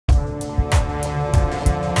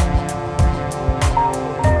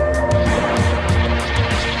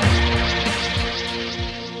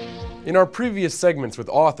In our previous segments with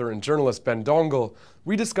author and journalist Ben Dongle,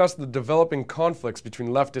 we discussed the developing conflicts between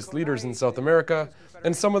leftist leaders in South America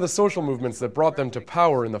and some of the social movements that brought them to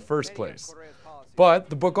power in the first place. But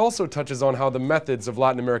the book also touches on how the methods of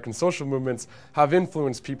Latin American social movements have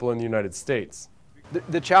influenced people in the United States.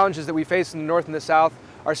 The challenges that we face in the North and the South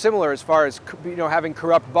are similar as far as having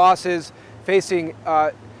corrupt bosses, facing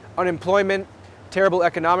unemployment, terrible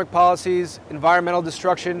economic policies, environmental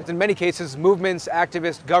destruction. In many cases, movements,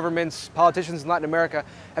 activists, governments, politicians in Latin America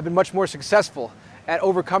have been much more successful at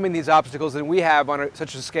overcoming these obstacles than we have on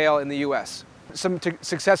such a scale in the U.S. Some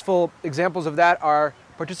successful examples of that are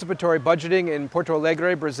participatory budgeting in Porto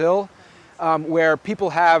Alegre, Brazil, where people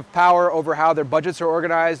have power over how their budgets are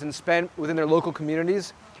organized and spent within their local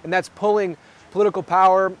communities, and that's pulling political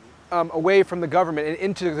power away from the government and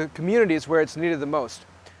into the communities where it's needed the most.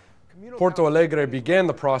 Porto Alegre began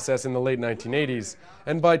the process in the late 1980s,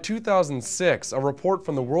 and by 2006, a report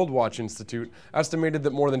from the World Watch Institute estimated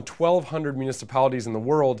that more than 1,200 municipalities in the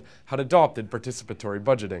world had adopted participatory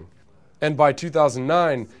budgeting. And by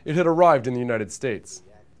 2009, it had arrived in the United States.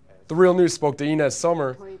 The Real News spoke to Inez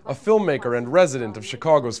Sommer, a filmmaker and resident of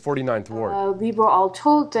Chicago's 49th Ward. We were all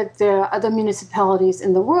told that there are other municipalities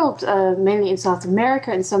in the world, mainly in South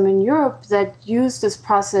America and some in Europe, that use this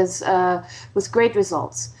process with great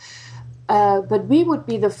results. But we would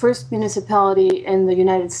be the first municipality in the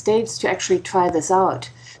United States to actually try this out.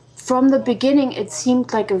 From the beginning, it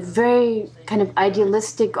seemed like a very kind of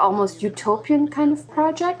idealistic, almost utopian kind of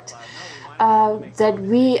project, that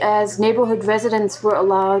we as neighborhood residents were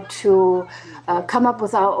allowed to come up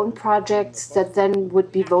with our own projects that then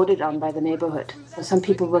would be voted on by the neighborhood. So some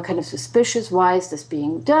people were kind of suspicious, why is this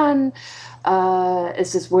being done?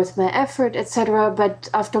 Is this worth my effort, etc. But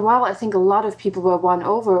after a while, I think a lot of people were won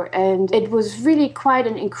over, and it was really quite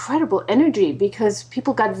an incredible energy because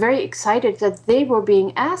people got very excited that they were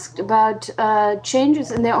being asked about changes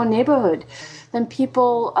in their own neighborhood. Then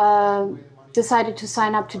people decided to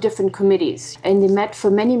sign up to different committees, and they met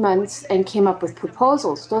for many months and came up with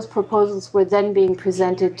proposals. Those proposals were then being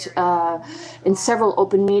presented in several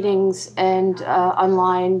open meetings and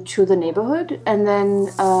online to the neighborhood, and then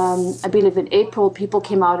I believe in April people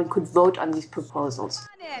came out and could vote on these proposals.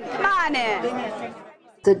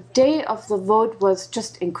 The day of the vote was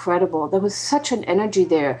just incredible. There was such an energy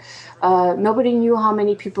there. Nobody knew how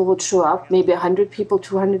many people would show up, maybe 100 people,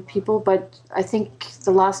 200 people, but I think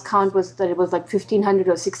the last count was that it was like 1,500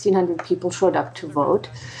 or 1,600 people showed up to vote.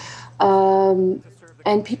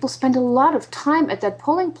 And people spent a lot of time at that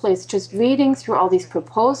polling place just reading through all these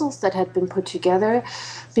proposals that had been put together,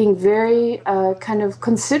 being very kind of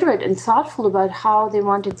considerate and thoughtful about how they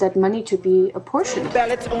wanted that money to be apportioned.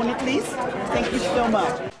 Ballots only, please. Thank you so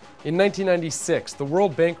much. In 1996, the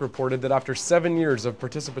World Bank reported that after 7 years of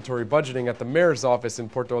participatory budgeting at the mayor's office in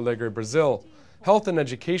Porto Alegre, Brazil, health and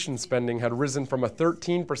education spending had risen from a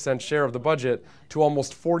 13% share of the budget to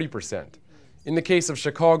almost 40%. In the case of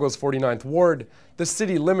Chicago's 49th Ward, the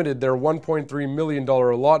city limited their $1.3 million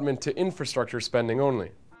allotment to infrastructure spending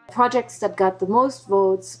only. Projects that got the most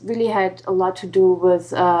votes really had a lot to do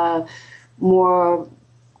with more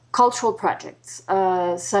cultural projects,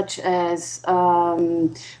 such as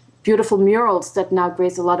beautiful murals that now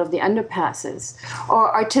grace a lot of the underpasses,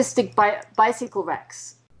 or artistic bicycle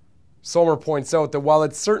racks. Sommer points out that while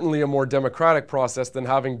it's certainly a more democratic process than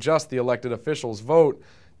having just the elected officials vote,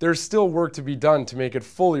 there's still work to be done to make it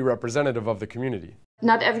fully representative of the community.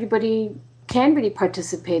 Not everybody can really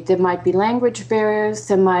participate. There might be language barriers,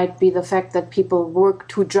 there might be the fact that people work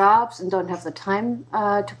 2 jobs and don't have the time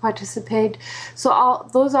to participate. So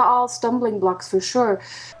those are all stumbling blocks for sure.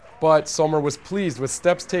 But Sommer was pleased with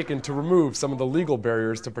steps taken to remove some of the legal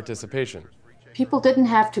barriers to participation. People didn't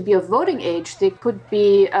have to be of voting age. They could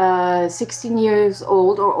be 16 years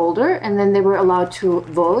old or older, and then they were allowed to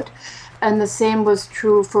vote. And the same was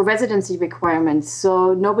true for residency requirements.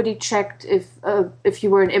 So nobody checked if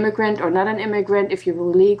you were an immigrant or not an immigrant, if you were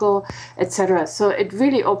legal, etc. So it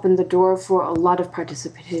really opened the door for a lot of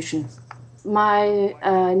participation. My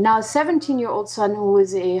now 17-year-old son, who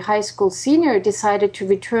is a high school senior, decided to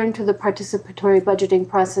return to the participatory budgeting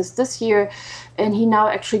process this year, and he now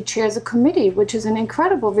actually chairs a committee, which is an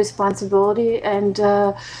incredible responsibility and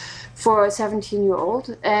for a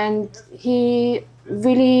 17-year-old. And he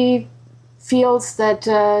really feels that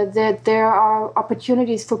that there are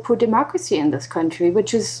opportunities for pro-democracy in this country,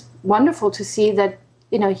 which is wonderful to see that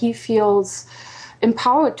he feels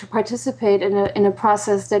empowered to participate in a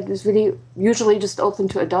process that is really usually just open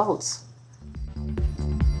to adults.